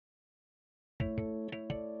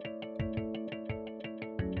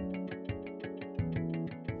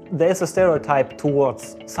There's a stereotype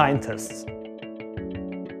towards scientists.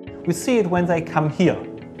 We see it when they come here,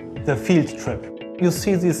 the field trip. You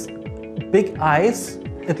see these big eyes.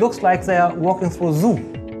 It looks like they are walking through a zoo.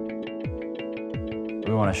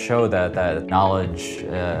 We want to show that knowledge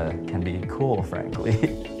can be cool, frankly.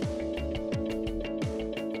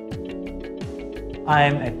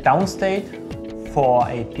 I'm at Downstate for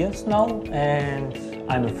 8 years now, and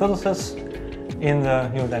I'm a physicist in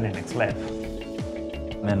the Neurodynamics lab.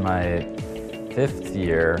 I'm in my 5th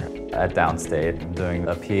year at Downstate. I'm doing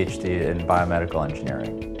a PhD in biomedical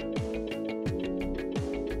engineering.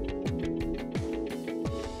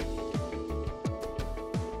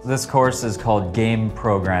 This course is called Game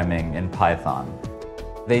Programming in Python.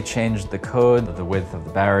 They changed the code, the width of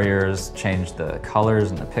the barriers, changed the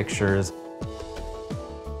colors and the pictures.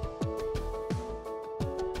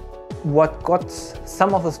 What got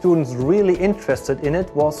some of the students really interested in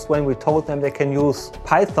it was when we told them they can use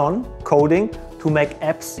Python coding to make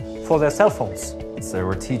apps for their cell phones. So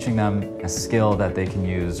we're teaching them a skill that they can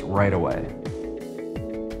use right away.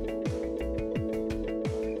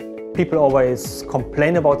 People always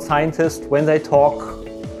complain about scientists when they talk.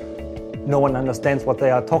 No one understands what they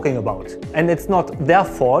are talking about. And it's not their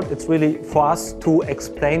fault, it's really for us to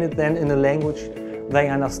explain it then in a language they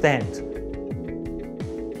understand.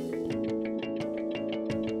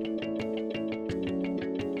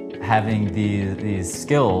 Having these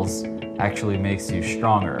skills actually makes you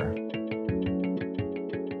stronger.